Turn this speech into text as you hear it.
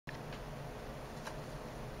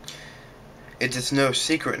It is no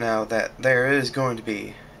secret now that there is going to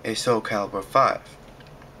be a Soul Calibur 5.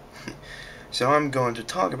 So I'm going to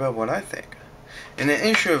talk about what I think. In an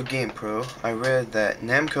issue of GamePro, I read that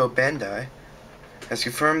Namco Bandai has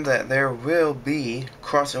confirmed that there will be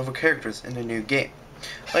crossover characters in the new game,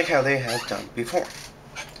 like how they have done before.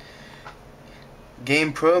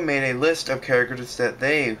 GamePro made a list of characters that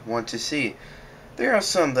they want to see. There are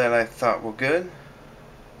some that I thought were good.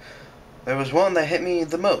 There was one that hit me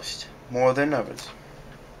the most, more than others.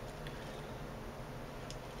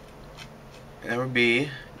 That would be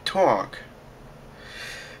Torok,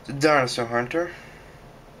 the dinosaur hunter,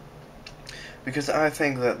 because I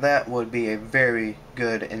think that that would be a very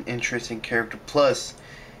good and interesting character. Plus,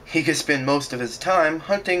 he could spend most of his time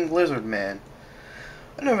hunting Lizard Man.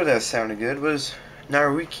 Another that sounded good was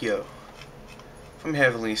Narukio from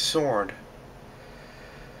Heavenly Sword.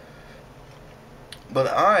 But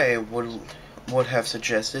I would have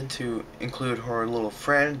suggested to include her little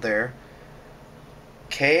friend there,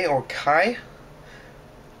 Kay or Kai.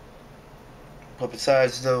 But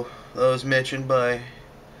besides those mentioned by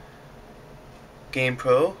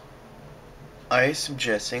GamePro, I am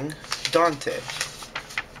suggesting Dante.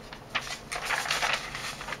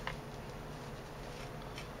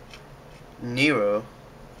 Nero,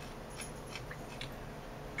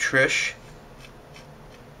 Trish,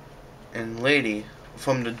 and Lady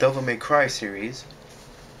from the Devil May Cry series.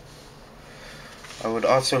 I would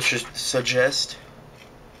also suggest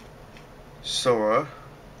Sora,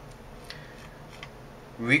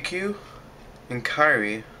 Riku, and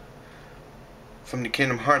Kairi from the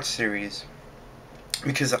Kingdom Hearts series,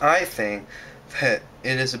 because I think that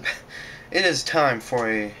it is time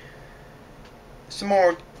for some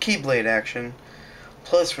more Keyblade action.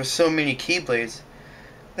 Plus, for so many Keyblades,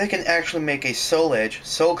 they can actually make a Soul Edge,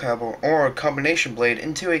 Soul Calibur, or a combination blade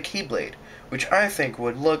into a Keyblade, which I think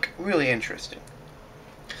would look really interesting.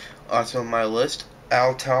 Also on my list,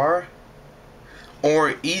 Altar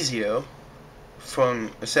or Ezio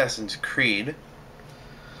from Assassin's Creed,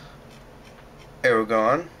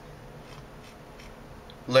 Aragon,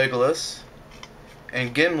 Legolas,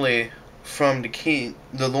 and Gimli from the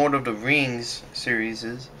Lord of the Rings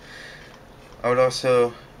series. I would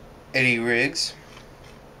also Eddie Riggs,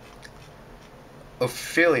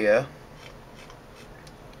 Ophelia,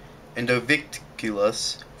 and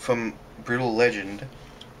Oviculus from Brutal Legend.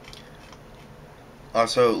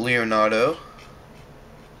 Also Leonardo,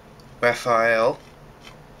 Raphael,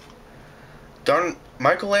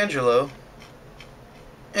 Michelangelo,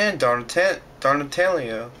 and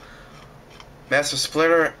Donatello, Master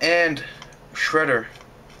Splinter, and Shredder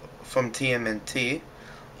from TMNT.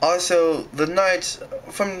 Also the Knights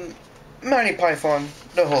from Monty Python,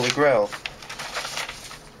 the Holy Grail.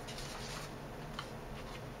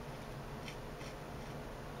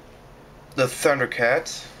 The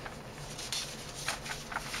Thundercats.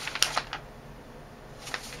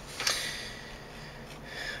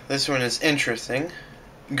 This one is interesting.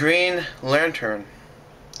 Green Lantern.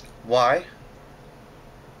 Why?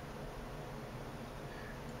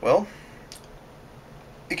 Well,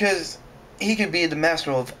 because he could be the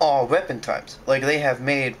master of all weapon types. Like, they have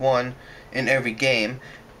made one in every game,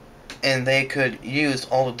 and they could use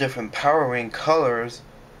all the different Power Ring colors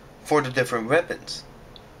for the different weapons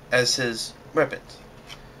as his weapons.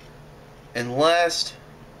 And last,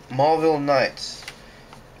 Marvel Knights.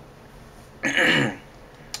 I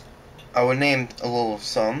would name a little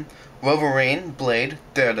some: Wolverine, Blade,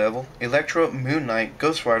 Daredevil, Elektra, Moon Knight,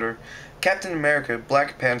 Ghost Rider, Captain America,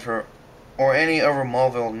 Black Panther, or any other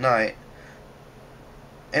Marvel Knight.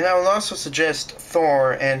 And I would also suggest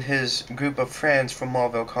Thor and his group of friends from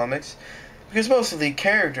Marvel Comics, because most of the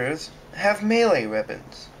characters have melee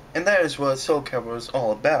weapons, and that is what Soul Calibur is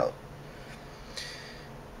all about.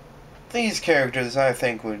 These characters I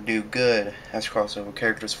think would do good as crossover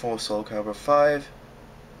characters for Soul Calibur 5.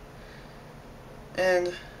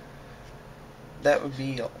 And that would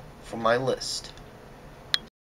be all for my list.